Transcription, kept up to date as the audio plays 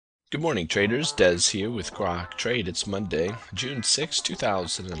Good morning, traders. Des here with Grok Trade. It's Monday, June 6,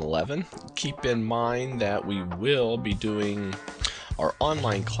 2011. Keep in mind that we will be doing our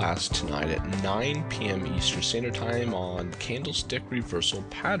online class tonight at 9 p.m. Eastern Standard Time on candlestick reversal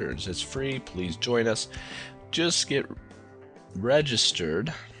patterns. It's free. Please join us. Just get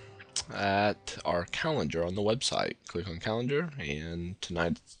registered at our calendar on the website. Click on calendar, and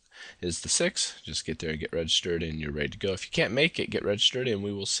tonight is the 6th. Just get there and get registered, and you're ready to go. If you can't make it, get registered, and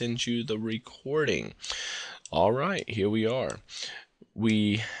we will send you the recording. All right, here we are.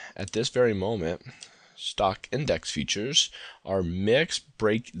 At this very moment, stock index futures are mixed.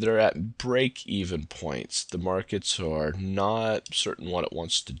 They're at break-even points. The markets are not certain what it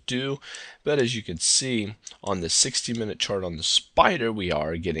wants to do, but as you can see on the 60-minute chart on the spider, we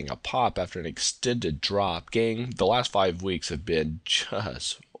are getting a pop after an extended drop. Gang, the last 5 weeks have been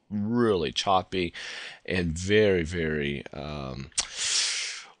just really choppy and very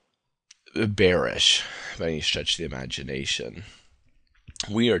bearish by any stretch of the imagination.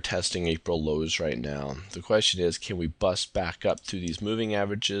 We are testing April lows right now. The question is, can we bust back up through these moving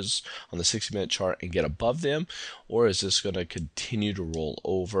averages on the 60-minute chart and get above them, or is this going to continue to roll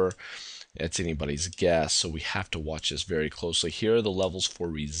over? It's anybody's guess, so we have to watch this very closely. Here are the levels for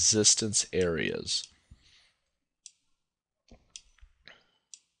resistance areas.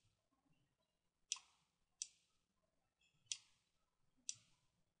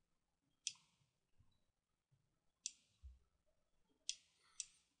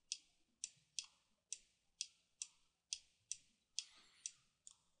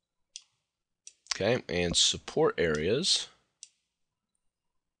 Okay, and support areas.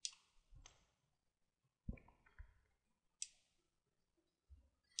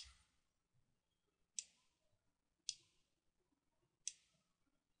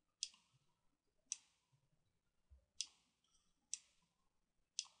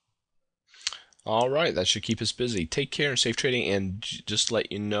 All right, that should keep us busy. Take care and safe trading. And just to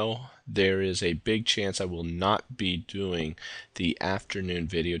let you know, there is a big chance I will not be doing the afternoon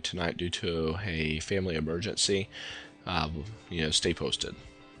video tonight due to a family emergency. Stay posted.